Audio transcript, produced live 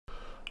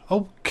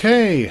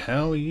Okay,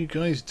 how are you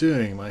guys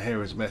doing? My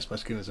hair is a mess, my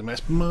skin is a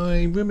mess,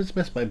 my room is a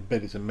mess, my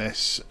bed is a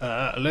mess.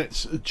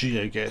 Let's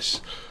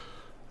GeoGuess.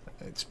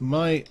 It's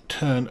my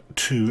turn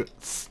to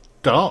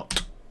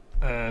start,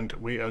 and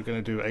we are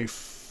going to do a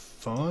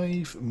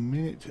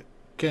 5-minute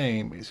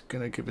game. It's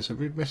going to give us a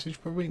read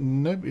message probably.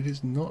 Nope, it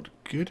is not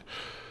good.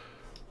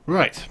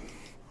 Right,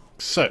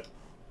 so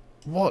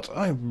what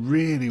I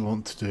really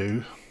want to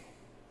do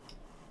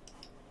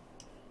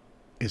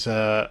is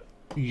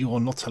you're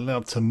not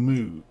allowed to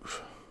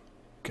move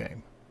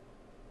game,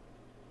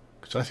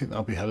 because I think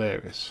that'll be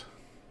hilarious,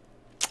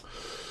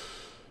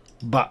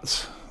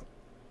 but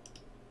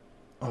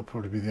I'll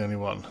probably be the only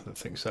one that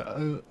thinks that.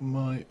 Oh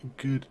my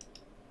good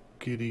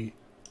giddy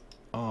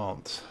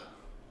aunt,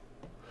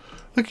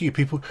 look at you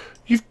people,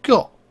 you've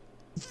got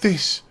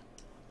this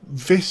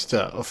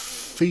vista of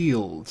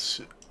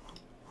fields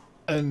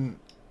and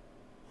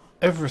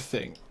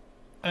everything,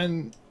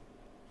 and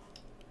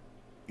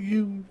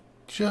you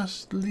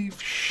just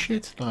leave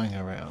shit lying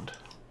around.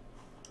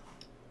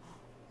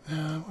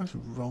 What's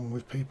wrong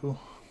with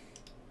people?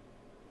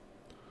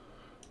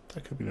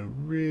 That could be a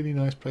really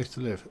nice place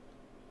to live.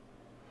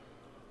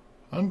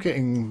 I'm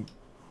getting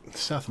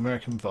South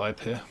American vibe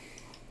here.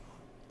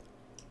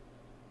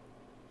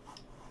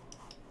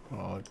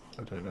 Oh,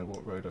 I don't know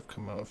what road I've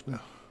come out of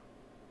now.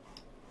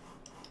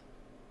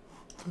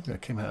 I don't think I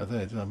came out of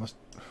there, did I? Must.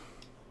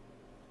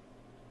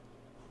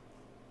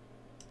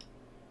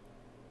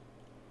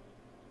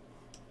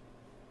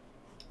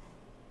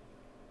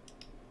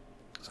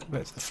 Go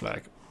back to the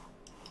flag.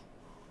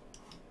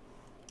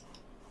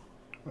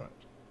 Right.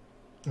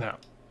 Now,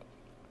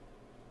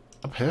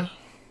 up here.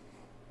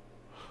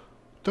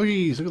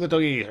 Doggies! Look at the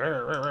doggies!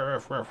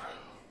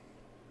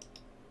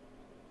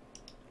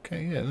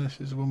 Okay, yeah, this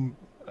is the one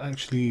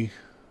actually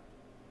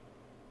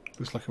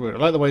looks like a road. I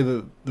like the way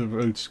the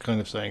road's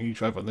kind of saying you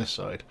drive on this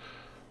side,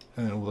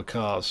 and then all the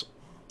cars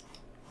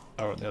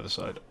are on the other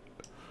side.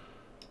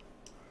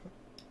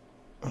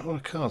 A lot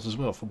of cars as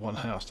well for one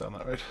house down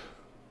that road.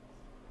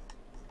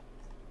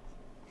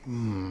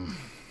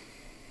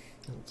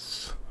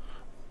 It's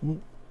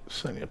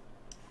certainly a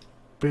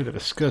bit of a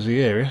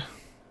scuzzy area.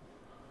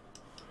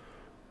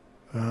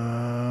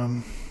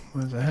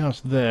 There's a house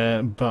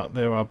there, but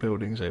there are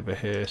buildings over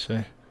here,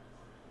 so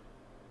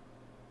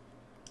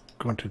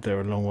granted they're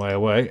a long way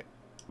away.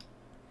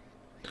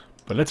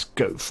 But let's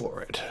go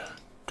for it.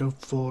 Go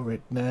for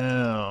it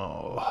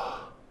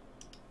now.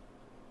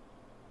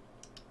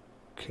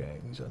 Okay,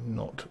 these are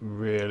not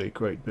really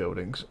great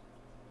buildings,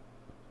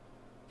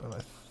 but I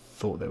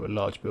thought there were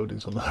large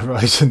buildings on the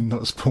horizon,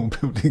 not small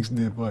buildings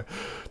nearby.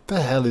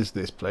 The hell is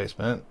this place,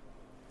 man?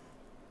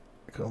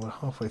 God, we're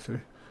halfway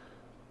through.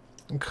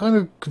 I'm kind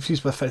of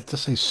confused by the fact it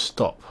does say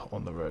stop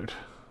on the road.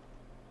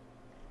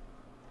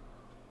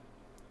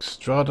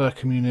 Strada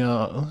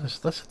Comunale. Oh,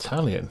 that's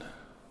Italian.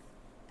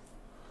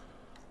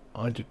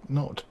 I did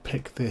not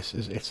pick this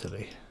as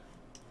Italy.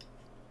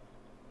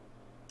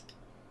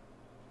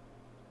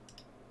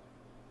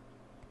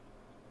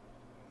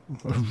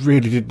 I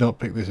really did not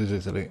pick this as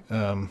Italy.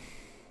 At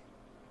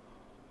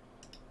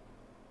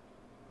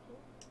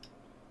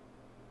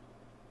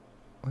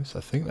least I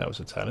think that was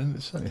Italian.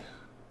 It certainly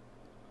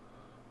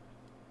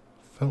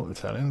felt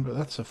Italian, but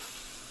that's a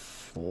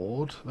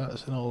Ford.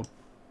 That's an old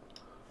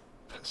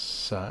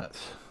Passat.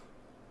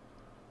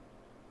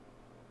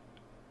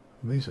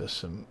 These are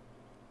some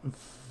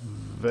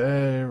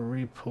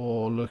very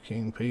poor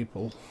looking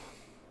people.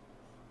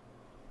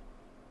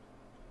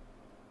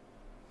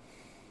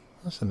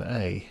 That's an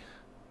A.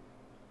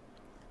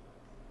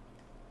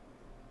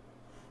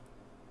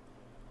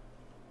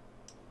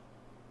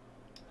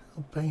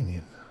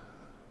 Albanian.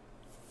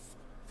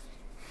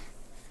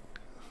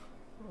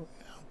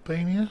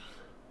 Albania?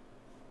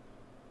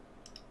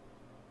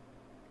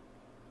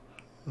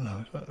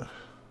 No, I don't.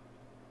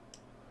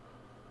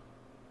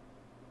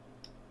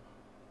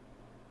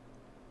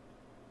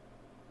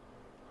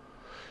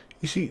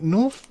 You see,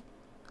 North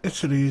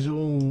Italy is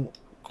all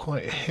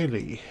quite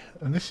hilly,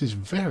 and this is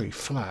very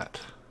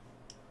flat.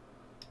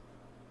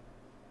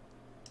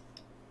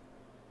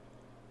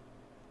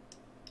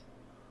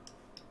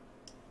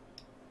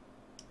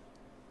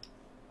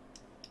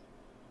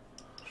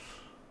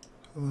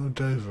 A little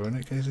Dover, and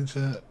it goes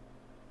into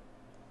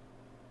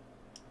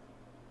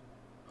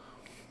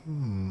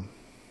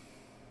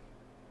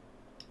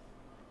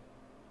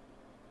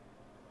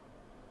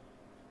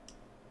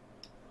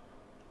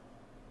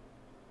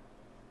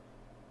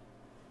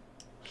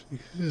this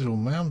is all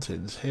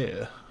mountains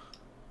here.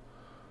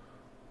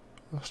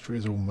 Austria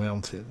is all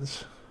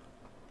mountains.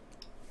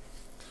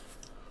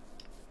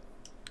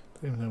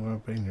 Don't even know where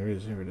Albania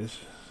is. Here it is.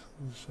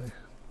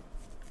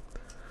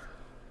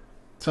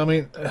 So I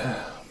mean,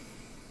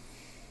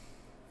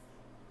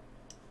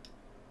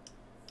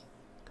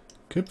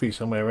 could be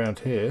somewhere around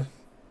here.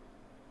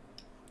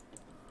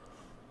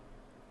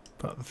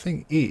 But the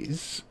thing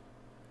is,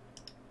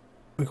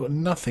 we've got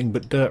nothing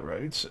but dirt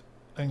roads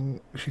and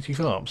shitty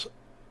farms.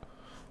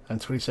 And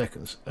 20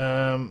 seconds.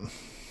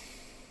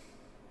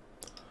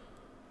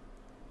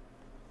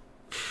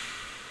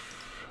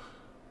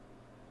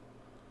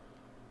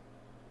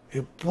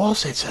 It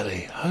was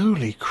Italy.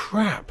 Holy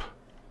crap.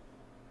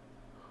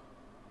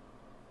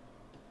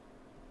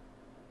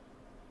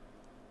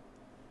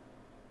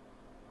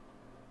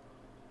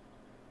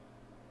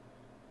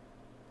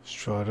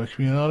 Strada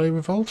Comunale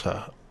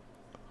Revolta.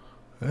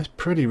 That's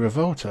pretty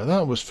Revolta,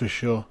 that was for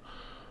sure.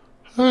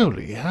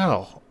 Holy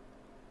hell.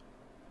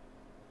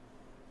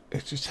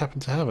 It just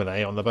happened to have an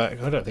A on the back.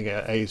 I don't think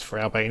A is for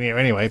Albania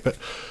anyway, but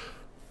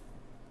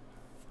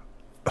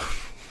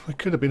it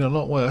could have been a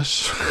lot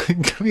worse. I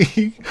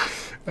mean,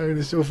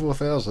 it's still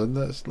 4,000.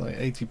 That's like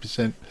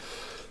 80%.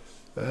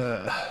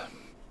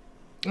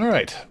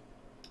 Alright.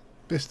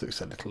 This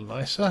looks a little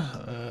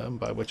nicer,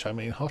 by which I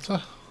mean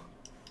hotter.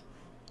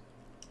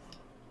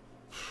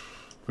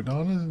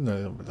 Bananas?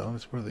 No, not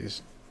bananas. What are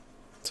these?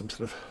 Some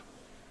sort of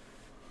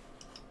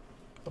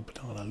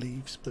banana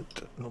leaves, but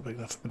not big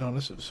enough for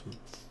bananas. There's some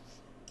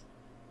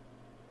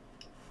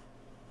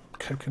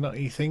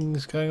coconutty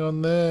things going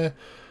on there.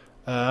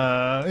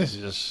 This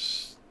is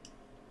just,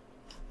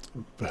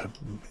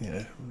 you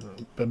know,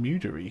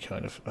 Bermuda-y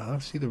kind of. I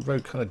see the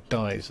road kind of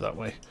dies that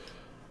way.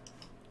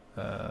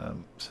 So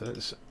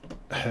let's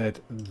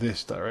head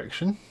this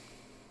direction,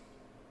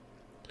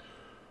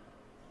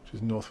 which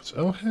is northwards.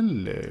 Oh,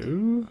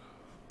 hello.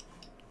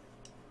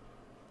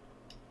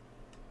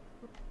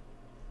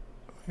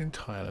 In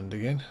Thailand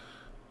again.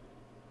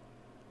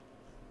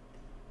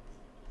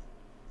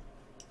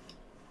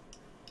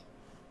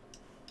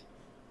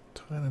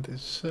 Thailand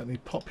is certainly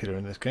popular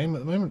in this game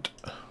at the moment.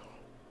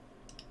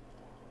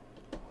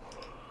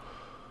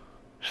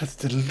 Had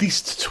it at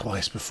least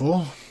twice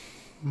before.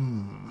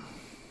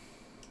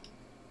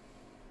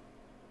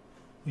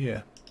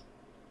 Yeah.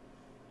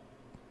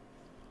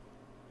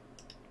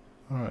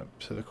 Alright,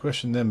 so the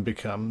question then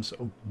becomes,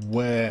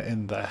 where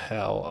in the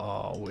hell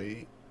are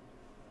we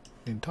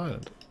in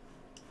Thailand?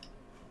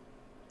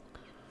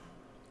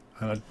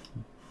 And I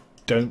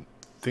don't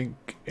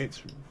think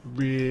it's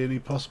really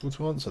possible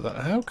to answer that.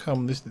 How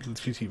come this little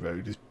city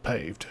road is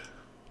paved?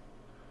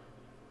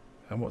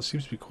 And what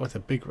seems to be quite a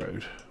big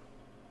road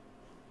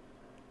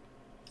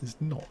is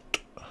not.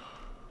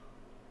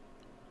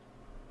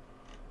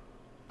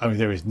 I mean,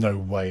 there is no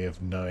way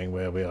of knowing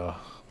where we are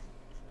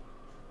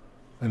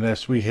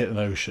unless we hit an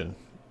ocean,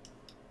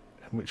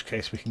 in which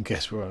case we can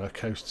guess we're on a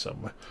coast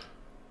somewhere.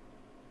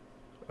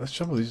 That's the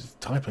trouble, these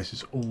Thai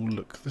places all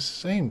look the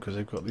same because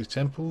they've got these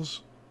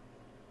temples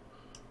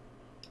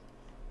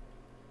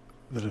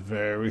that are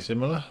very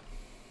similar.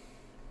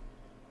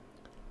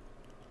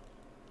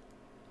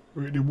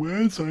 Written in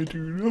words I do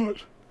not.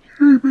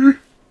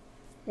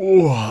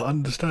 Oh,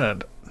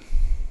 understand.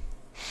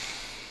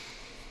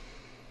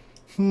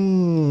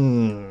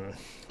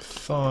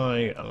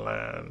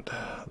 Thailand.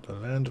 The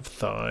land of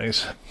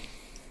thighs.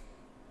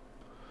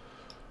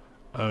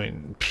 I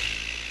mean,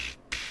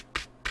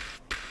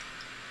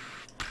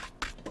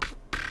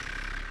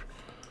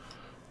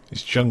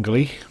 it's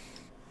jungly.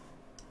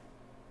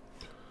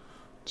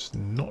 It's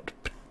not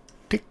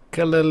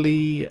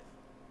particularly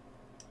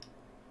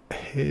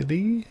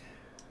hilly.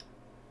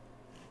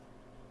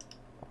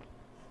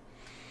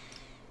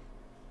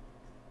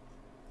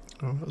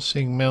 I'm not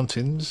seeing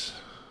mountains.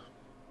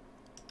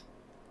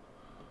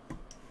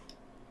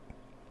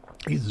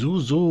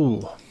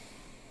 Isuzu.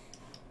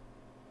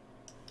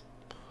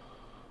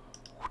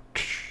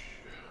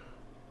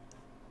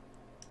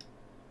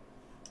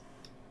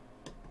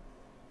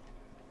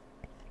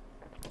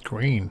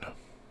 Green.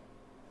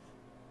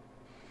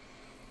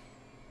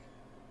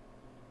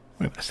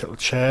 Nice little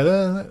chair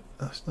there.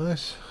 That's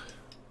nice.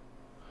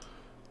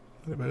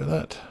 A little bit of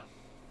that.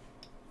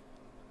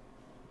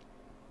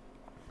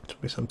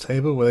 Be some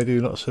table where they do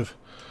lots of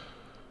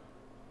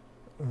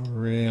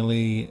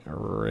really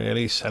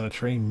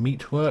sanitary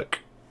meat work,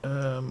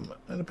 and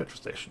a petrol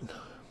station.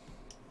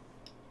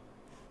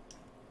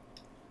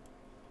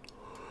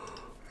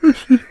 I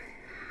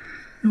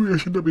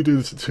should not be doing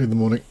this at 2 in the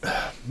morning.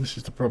 This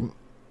is the problem.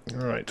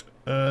 Alright.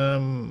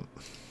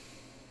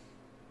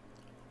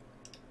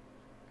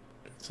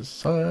 It's a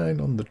sign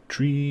on the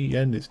tree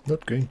and it's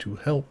not going to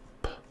help.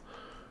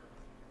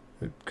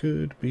 It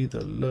could be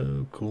the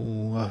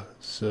local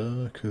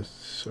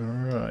circus.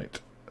 Alright.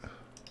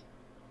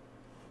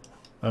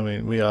 I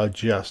mean, we are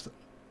just...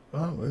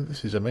 Oh, well,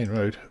 this is a main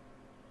road.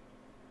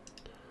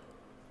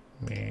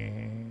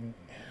 The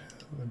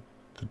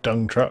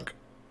dung truck.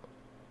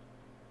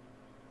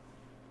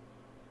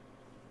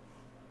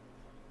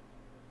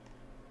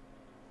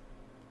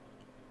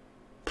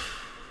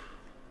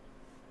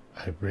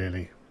 I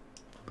really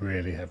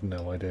have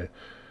no idea.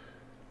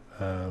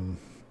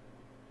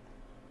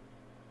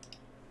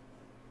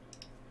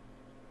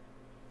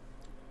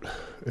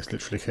 It's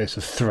literally a case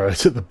of throw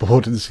it at the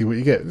board and see what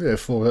you get. Yeah,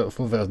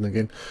 4,000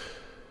 again.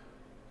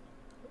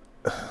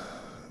 I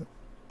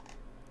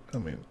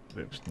mean,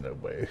 there's no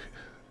way.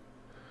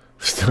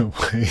 There's no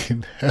way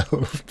in hell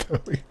of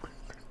knowing where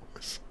that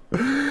was.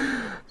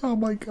 Oh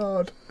my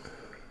god.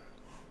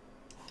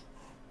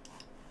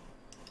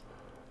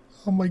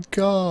 Oh my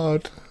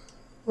god.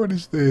 What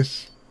is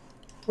this?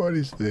 What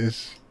is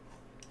this?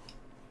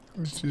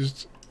 It's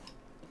just...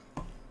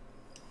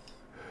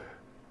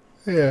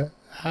 Yeah,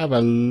 have a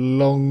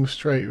long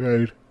straight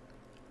road.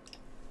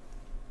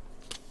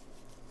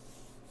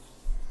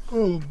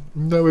 Oh,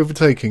 no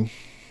overtaking.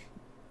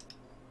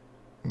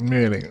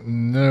 Really,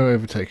 no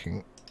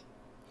overtaking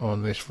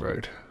on this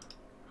road.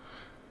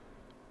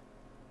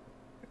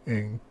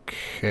 In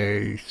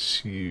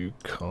case you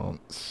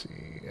can't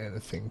see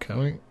anything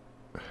coming.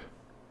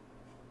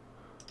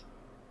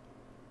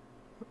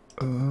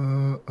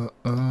 Come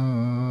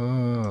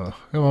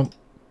on.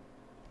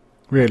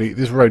 Really,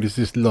 this road is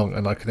this long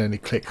and I can only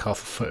click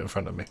half a foot in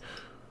front of me.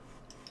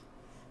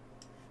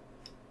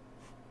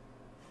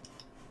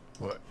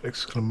 What?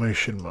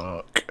 Exclamation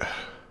mark.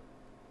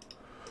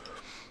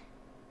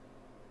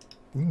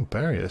 Ooh,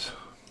 barriers.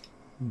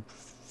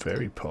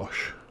 Very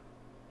posh.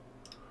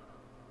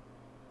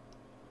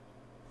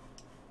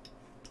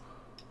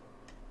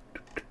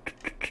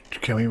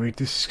 Can we read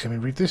this? Can we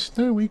read this?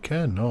 No, we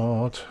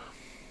cannot.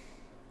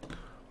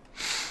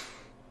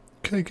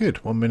 Okay,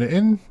 good. 1 minute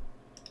in.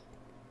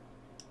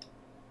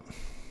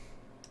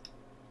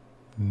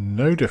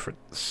 No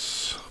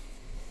difference.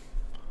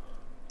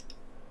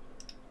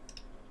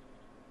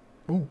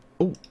 Oh,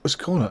 oh, it's a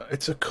corner.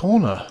 It's a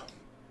corner.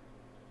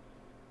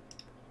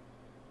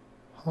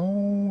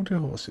 Hold your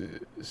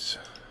horses.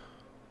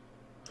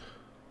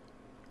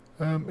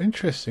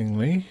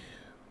 Interestingly,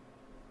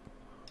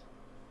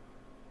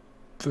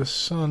 the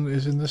sun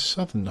is in the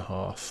southern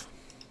half,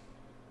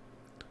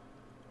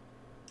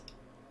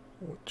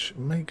 which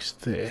makes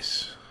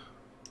this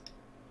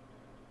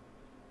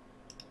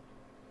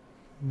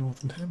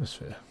northern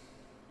hemisphere.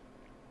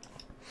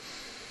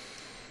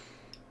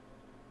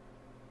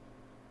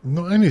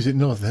 Not only is it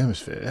northern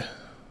hemisphere,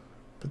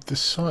 but the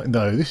side.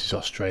 No, this is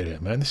Australia,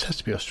 man. This has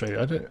to be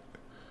Australia. I don't.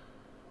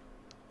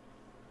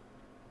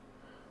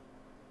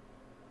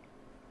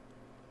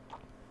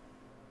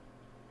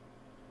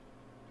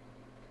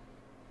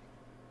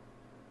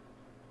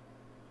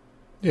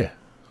 Yeah.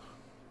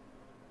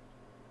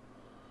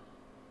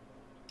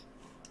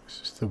 It's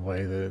just the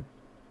way the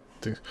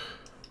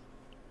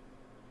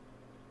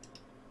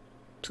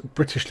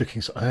British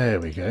looking.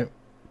 There we go.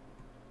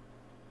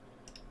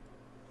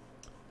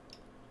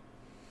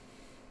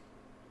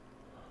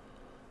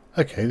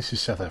 Okay, this is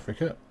South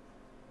Africa.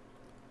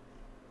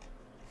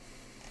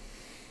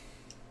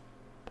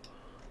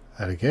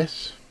 Had a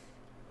guess.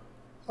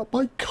 Oh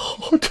my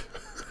god!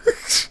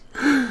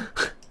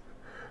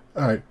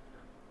 Alright.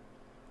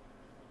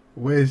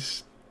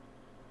 Where's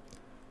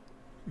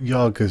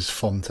Jager's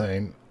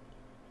Fontaine?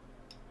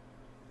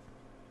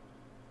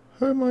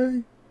 Oh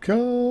my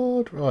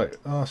god!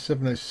 Right,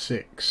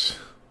 R706.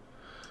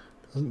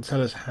 Doesn't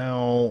tell us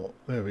how.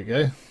 There we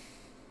go.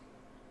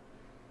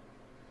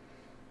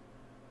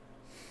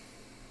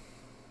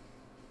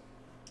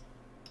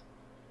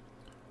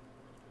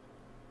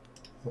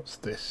 What's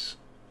this?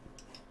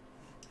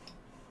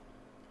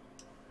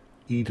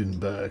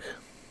 Edinburgh.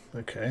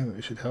 Okay,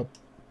 that should help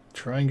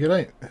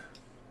triangulate.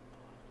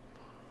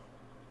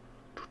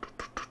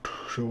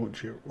 So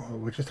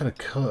we just had a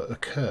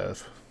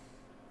curve.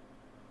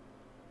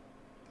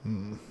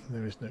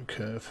 There is no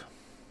curve.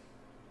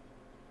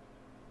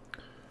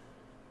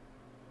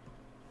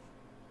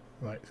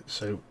 Right,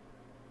 so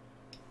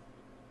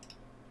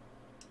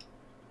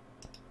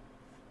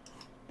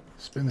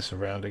spin this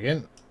around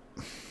again.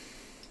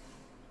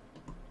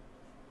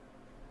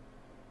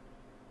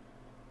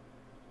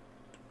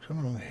 Come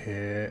along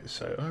here.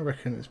 So I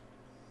reckon it's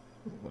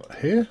what,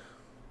 here?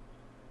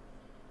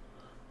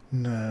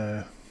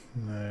 No,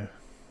 no.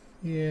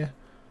 Yeah.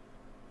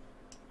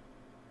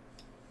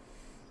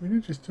 We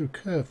did just do a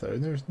curve though,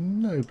 and there is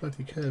no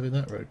bloody curve in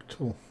that road at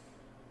all.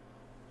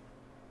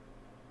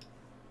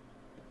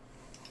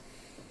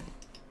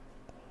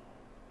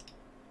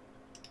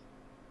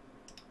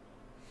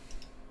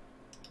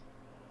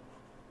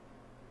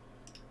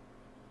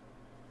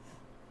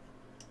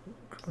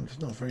 It's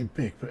not very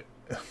big, but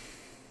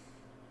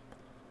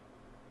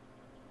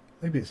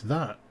maybe it's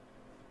that.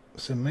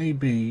 So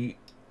maybe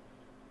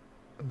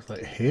it's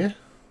like here.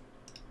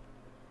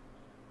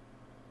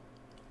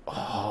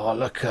 Oh,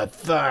 look at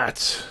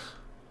that!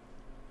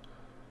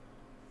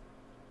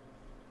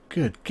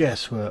 Good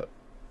guesswork.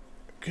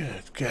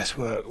 Good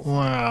guesswork.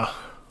 Wow.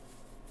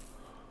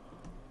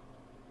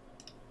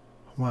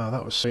 Wow,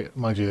 that was sick.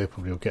 Mind you, they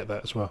probably will get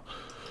that as well.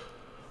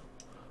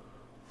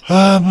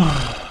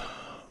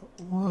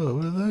 Whoa,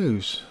 what are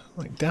those?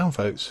 Like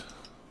downvotes.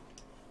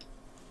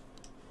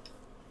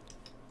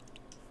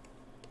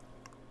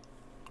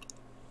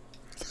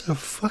 The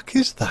fuck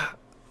is that?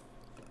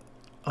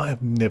 I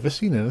have never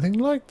seen anything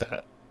like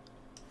that.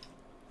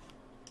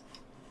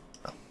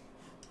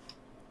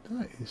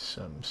 That is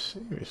some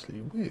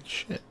seriously weird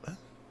shit, man.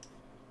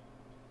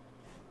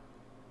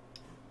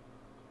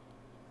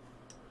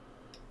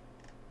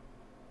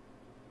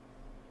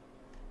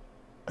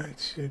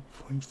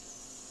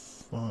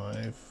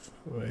 .5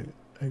 wait,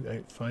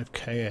 885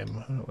 km. I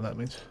don't know what that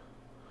means.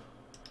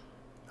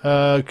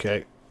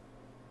 Okay.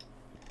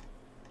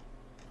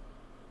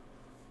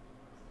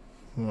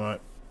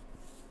 Right.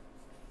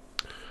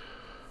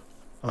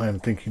 I am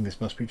thinking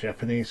this must be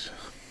Japanese.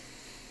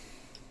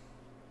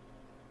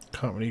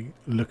 can't really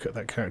look at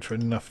that character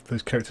enough,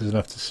 those characters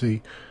enough to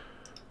see.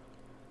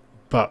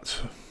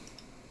 But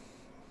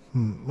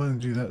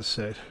mind you, that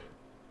said,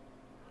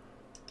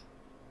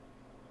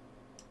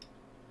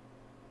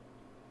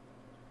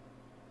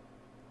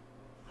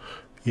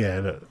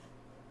 yeah, look,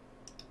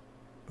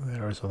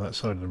 there is on that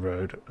side of the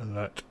road, and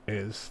that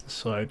is the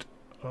side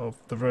of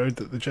the road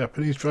that the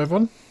Japanese drive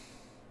on.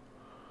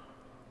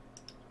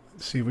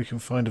 Let's see if we can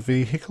find a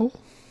vehicle.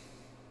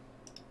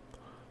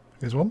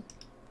 Here's one.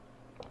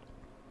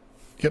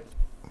 Yep.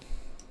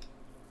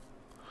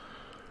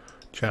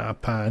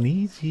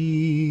 Japanese.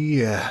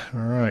 Yeah.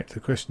 Right. The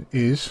question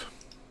is,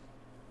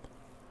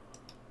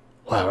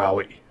 where are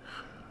we?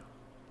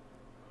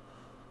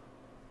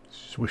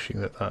 Just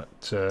wishing that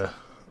that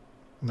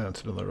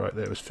mountain on the right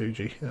there was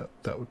Fuji.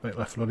 That would make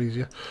life a lot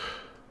easier.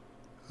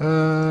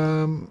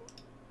 Well,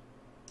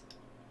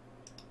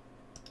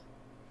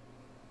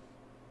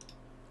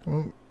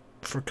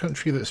 for a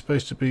country that's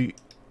supposed to be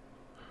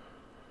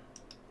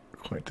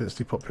quite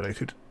densely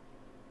populated,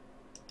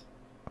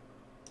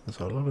 there's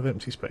a lot of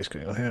empty space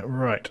going on here.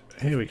 Right,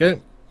 here we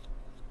go.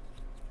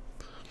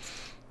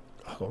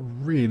 I've got a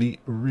really,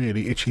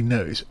 really itchy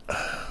nose.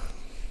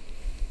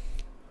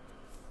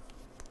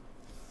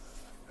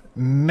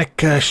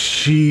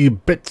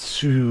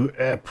 Nakashibetsu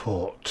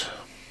Airport.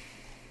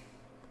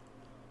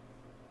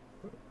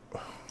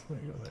 What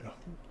you got there?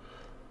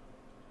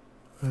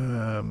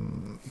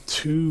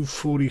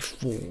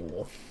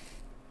 244.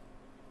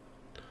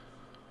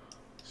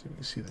 So we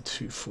can see the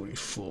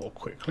 244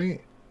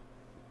 quickly.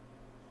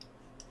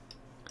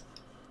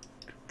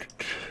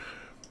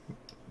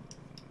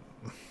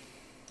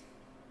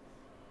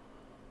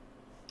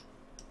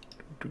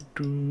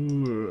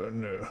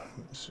 No,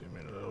 let's zoom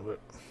in a little bit.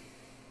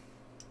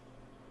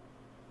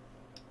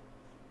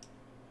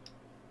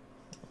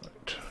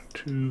 Right,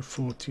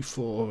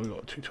 244. We've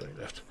got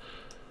 220 left.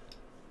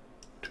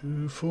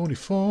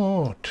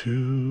 244,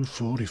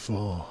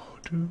 244,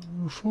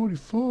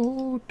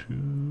 244,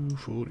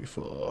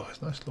 244.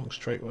 It's a nice long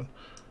straight one.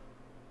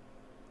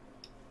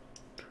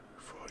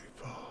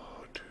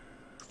 244,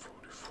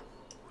 244,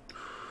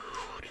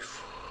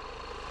 244.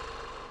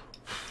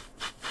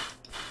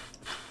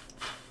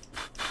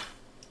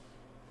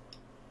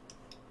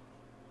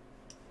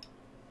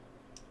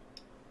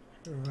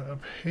 Right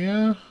up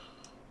here.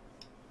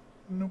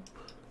 Nope.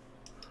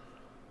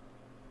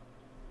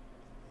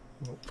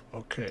 Nope.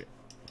 Okay.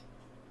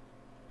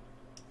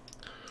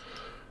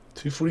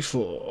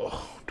 244.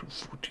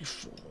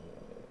 244.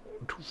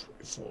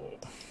 244.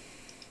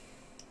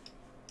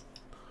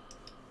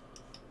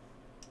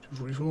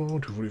 244.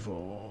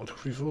 244.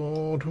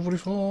 244.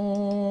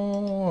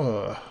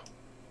 244.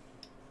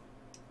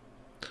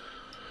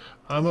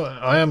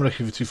 I am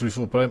looking for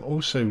 244, but I'm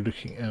also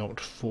looking out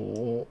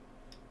for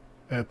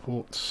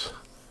airports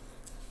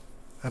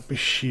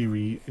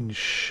Abashiri and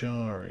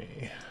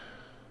Shari.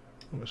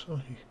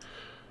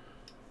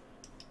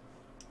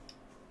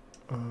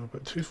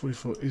 But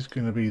 244 is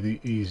going to be the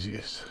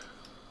easiest.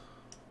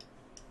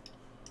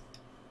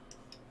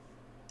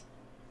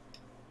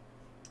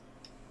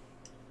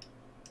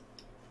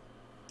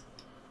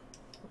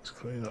 Let's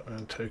clean up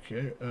around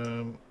Tokyo.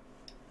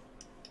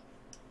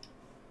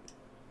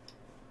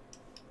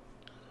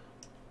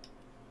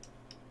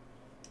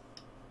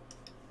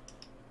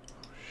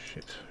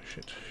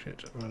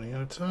 Shit, running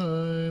out of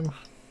time.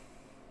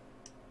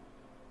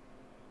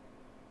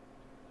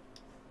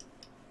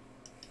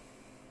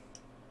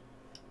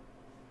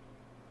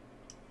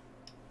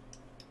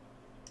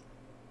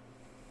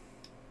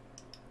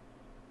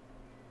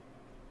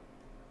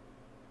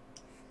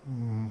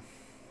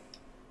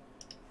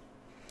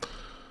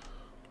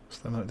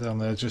 Stand that down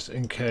there just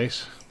in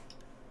case.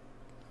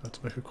 I have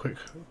to make a quick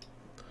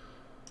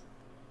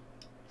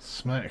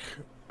smack.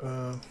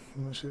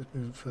 Let's just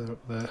move further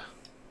up there.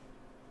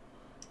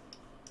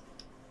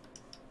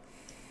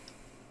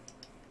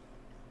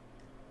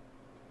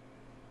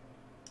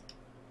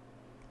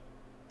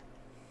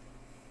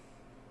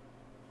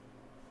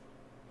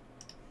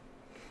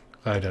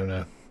 I don't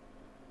know.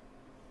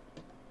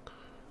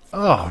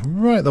 Oh,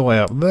 right the way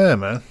up there,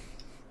 man.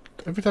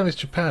 Every time it's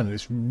Japan,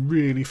 it's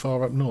really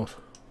far up north.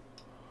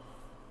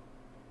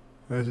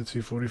 There's a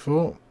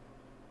 244.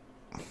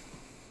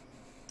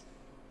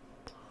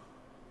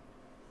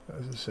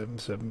 There's a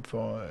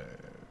 775.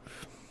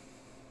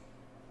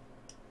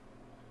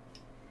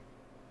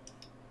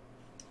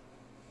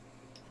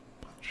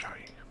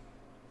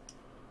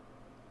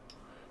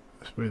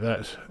 Let's move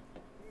that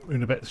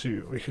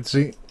Unabetsu. We can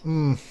see.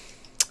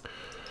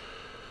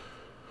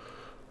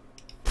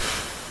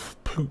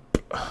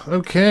 Poop.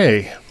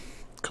 Okay.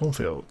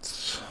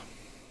 Cornfields.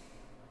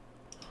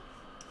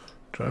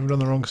 Driving on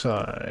the wrong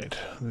side.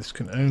 This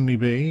can only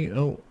be...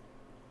 Oh.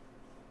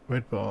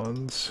 Red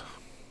barns.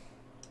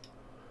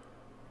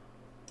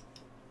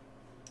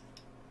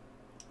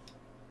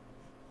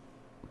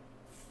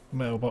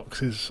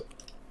 Mailboxes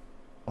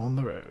on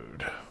the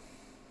road.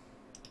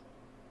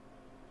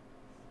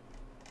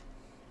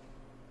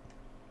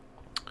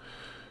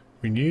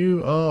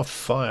 Renew our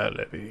fire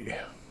levy.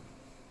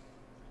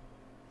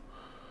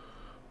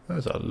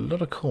 There's a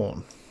lot of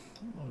corn.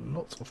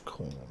 Lots of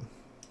corn.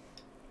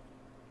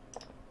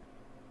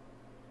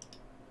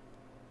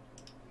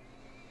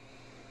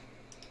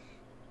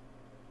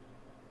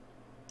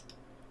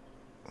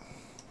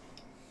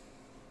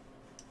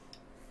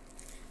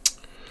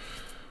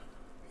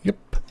 Yep.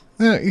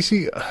 Yeah, you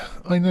see,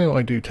 I know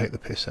I do take the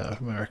piss out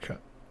of America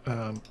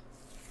a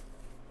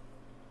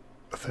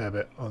fair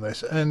bit on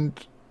this,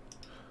 and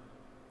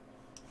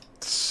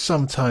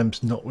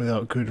sometimes not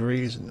without good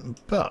reason,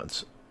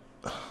 but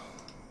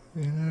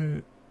you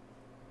know,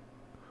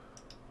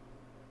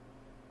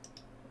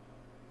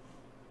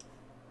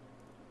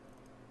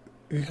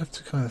 you have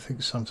to kind of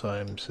think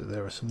sometimes that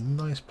there are some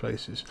nice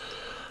places.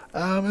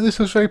 And this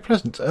looks very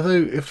pleasant, although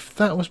if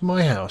that was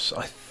my house,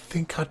 I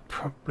think I'd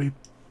probably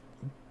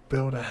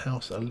build a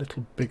house a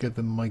little bigger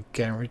than my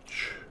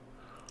garage.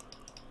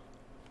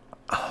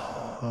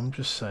 Oh, I'm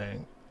just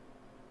saying.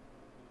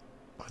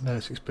 I know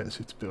it's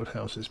expensive to build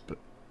houses, but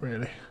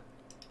really.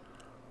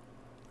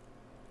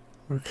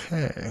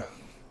 Okay.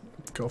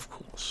 Golf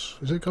course.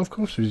 Is it a golf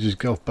course or is it just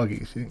golf buggies?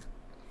 You think?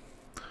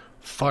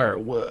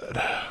 Firewood.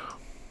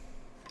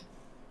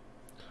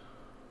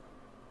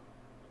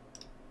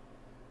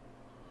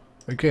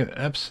 Again,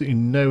 absolutely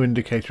no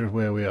indicator of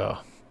where we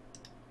are.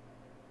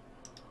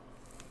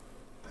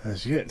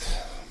 As yet.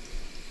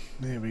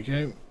 There we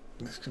go.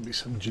 This could be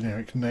some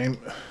generic name.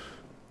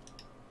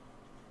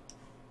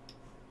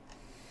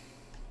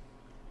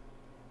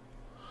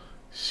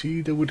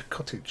 Cedarwood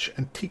Cottage.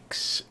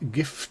 Antiques.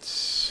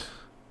 Gifts.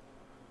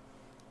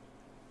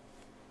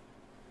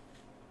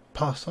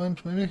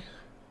 Pastimes, maybe?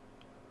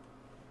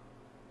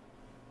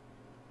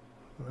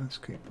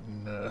 Landscape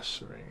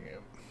nursery.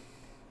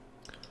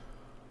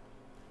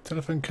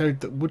 Telephone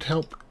code that would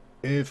help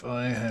if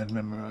I had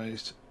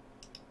memorised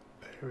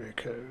area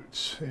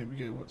codes. Here we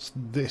go. What's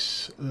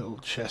this little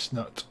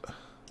chestnut?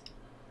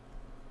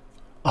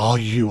 Oh,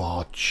 you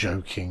are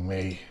joking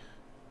me.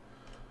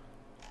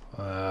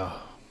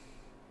 Wow.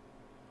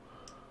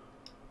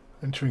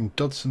 Entering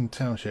Dodson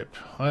Township.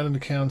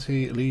 Highland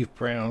County, leave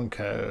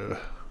Brownco.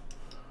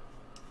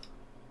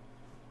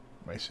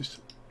 Racist.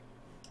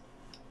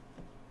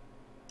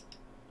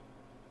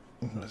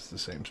 That's the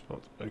same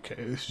spot. Okay,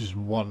 this is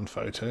one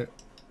photo.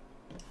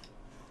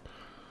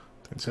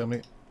 Don't tell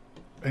me.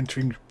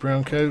 Entering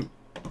Brownco.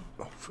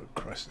 Oh, for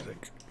Christ's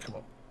sake. Come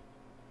on.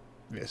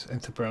 Yes,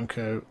 enter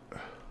Brownco.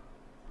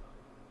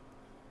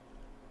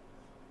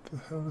 What the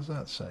hell does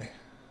that say?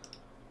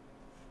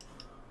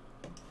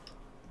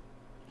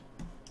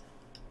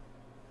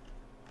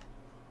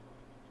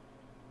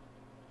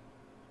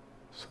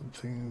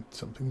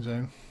 Something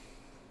zone.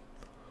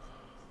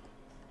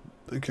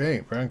 Okay,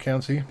 Brown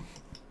County.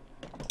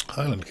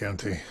 Highland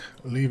County,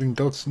 leaving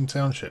Dodson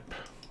Township.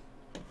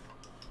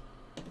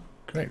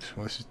 Great,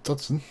 well this is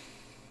Dodson.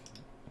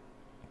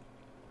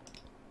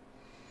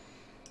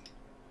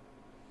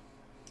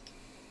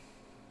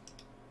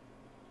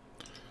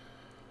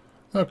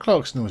 Now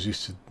Clarkson always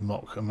used to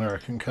mock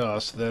American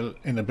cars for their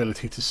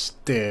inability to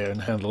steer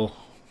and handle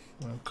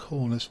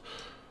corners.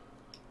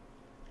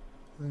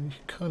 And you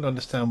can kind of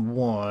understand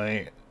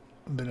why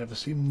they never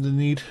seem the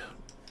need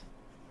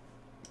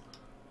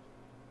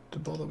to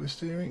bother with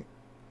steering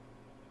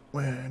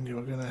when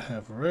you're going to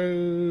have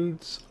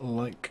roads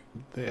like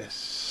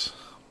this.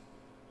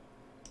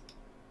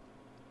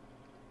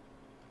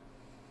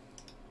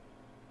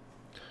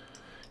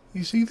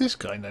 You see, this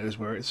guy knows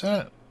where it's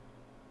at.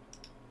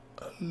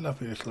 A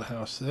lovely little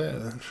house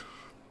there.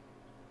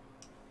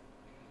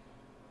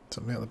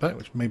 Something out the back,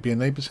 which may be a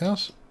neighbour's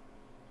house.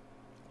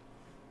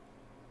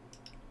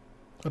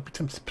 I'd be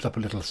tempted to put up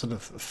a little sort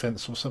of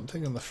fence or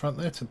something on the front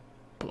there to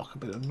block a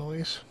bit of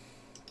noise.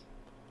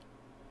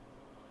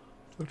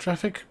 The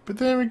traffic, but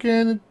there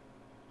again, it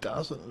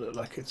doesn't look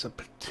like it's a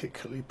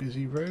particularly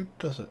busy road,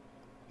 does it?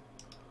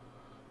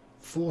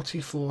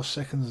 44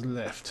 seconds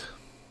left.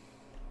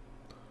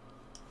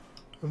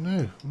 Oh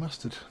no,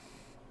 mustard.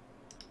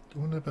 I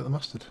wonder about the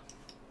mustard.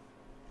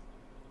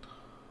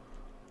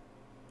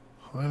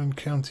 Highland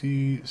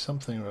County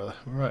something or other.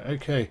 Right,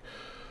 okay.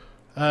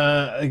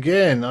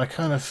 Again, I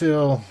kind of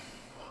feel...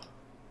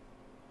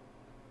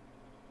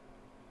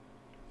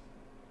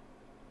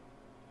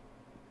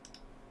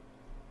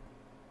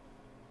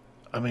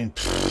 I mean,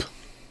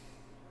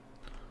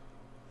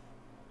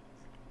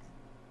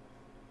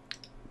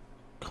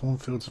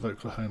 cornfields of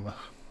Oklahoma.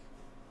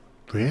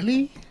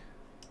 Really?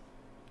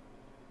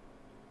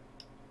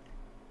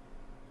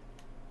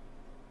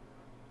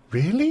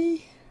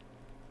 Really?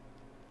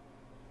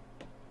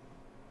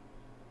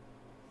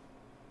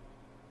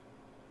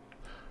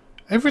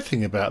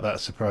 Everything about that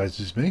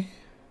surprises me.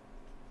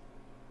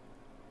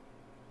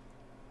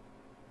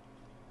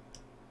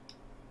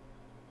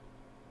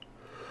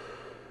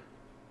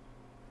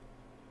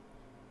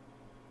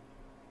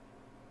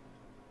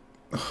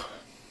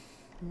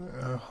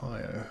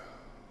 Ohio.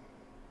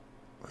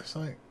 It's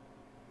like...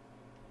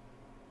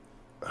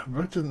 the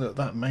road doesn't look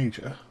that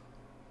major.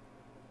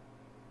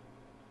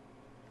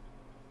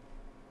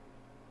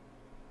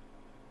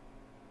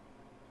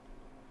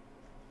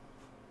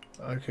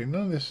 Okay,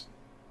 none of this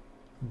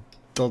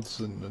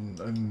Dodson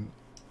and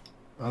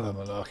other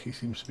malarkey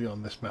seems to be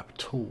on this map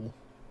at all.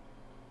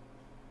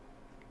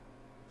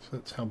 So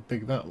that's how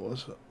big that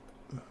was.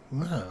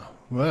 Wow,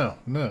 wow,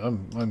 no,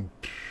 I'm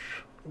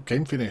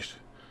game finished.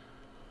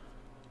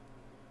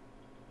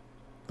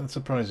 That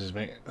surprises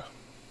me.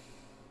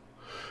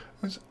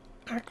 There's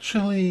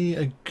actually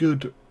a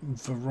good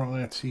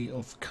variety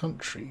of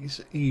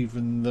countries,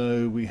 even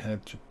though we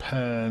had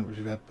Japan, which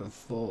we've had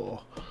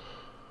before,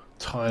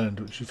 Thailand,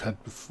 which we've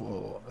had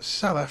before.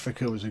 South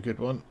Africa was a good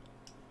one.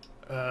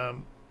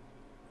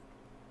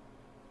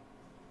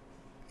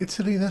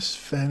 Italy, that's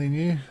fairly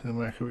new. In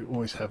America, we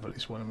always have at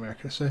least one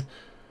America, so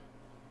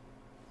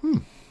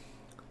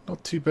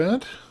not too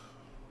bad.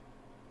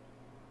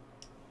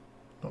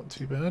 Not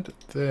too bad.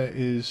 There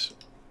is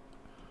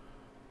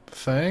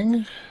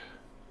Thang.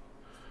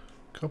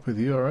 Copy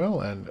the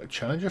URL and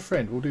challenge a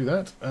friend. We'll do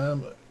that.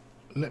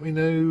 Let me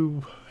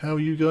know how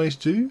you guys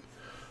do,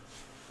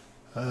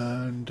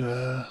 and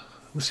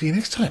we'll see you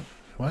next time.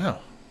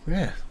 Wow,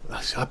 yeah,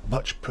 I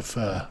much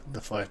prefer the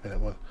 5-minute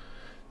one.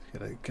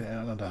 Get it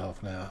out in under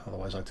half an hour.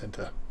 Otherwise, I tend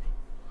to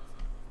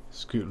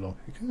scoot along.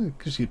 It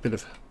gives you a bit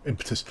of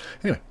impetus.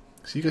 Anyway,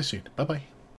 see you guys soon. Bye bye.